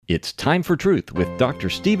It's Time for Truth with Dr.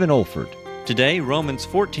 Stephen Olford. Today, Romans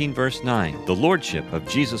 14, verse 9, the Lordship of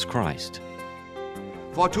Jesus Christ.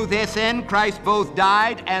 For to this end Christ both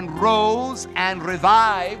died and rose and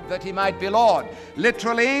revived that he might be Lord.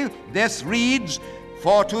 Literally, this reads,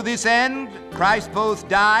 for to this end Christ both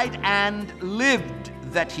died and lived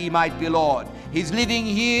that he might be Lord. His living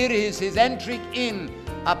here is his entering in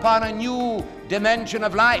upon a new dimension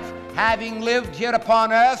of life. Having lived here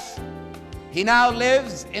upon earth, he now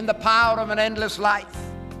lives in the power of an endless life.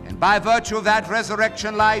 And by virtue of that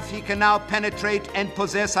resurrection life, he can now penetrate and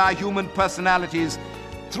possess our human personalities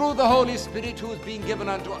through the Holy Spirit who is being given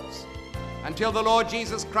unto us. Until the Lord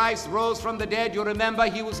Jesus Christ rose from the dead, you remember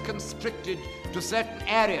he was constricted to certain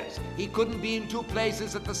areas. He couldn't be in two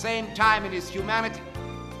places at the same time in his humanity.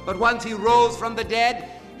 But once he rose from the dead,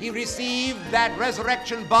 he received that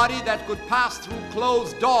resurrection body that could pass through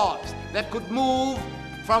closed doors, that could move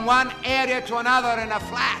from one area to another in a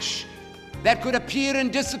flash, that could appear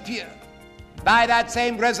and disappear. By that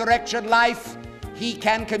same resurrection life, he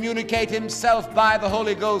can communicate himself by the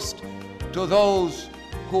Holy Ghost to those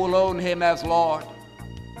who will own him as Lord.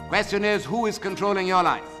 Question is, who is controlling your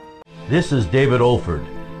life? This is David Olford.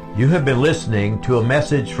 You have been listening to a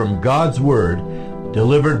message from God's Word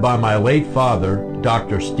delivered by my late father,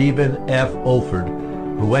 Dr. Stephen F. Olford,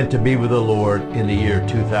 who went to be with the Lord in the year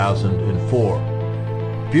 2004.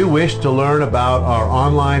 If you wish to learn about our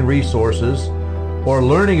online resources or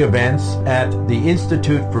learning events at the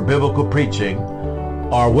Institute for Biblical Preaching,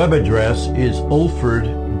 our web address is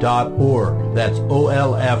olford.org. That's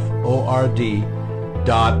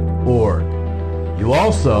olford.org. You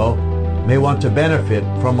also may want to benefit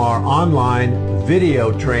from our online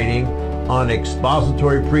video training on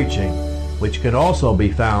expository preaching, which can also be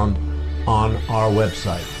found on our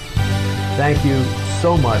website. Thank you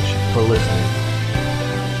so much for listening.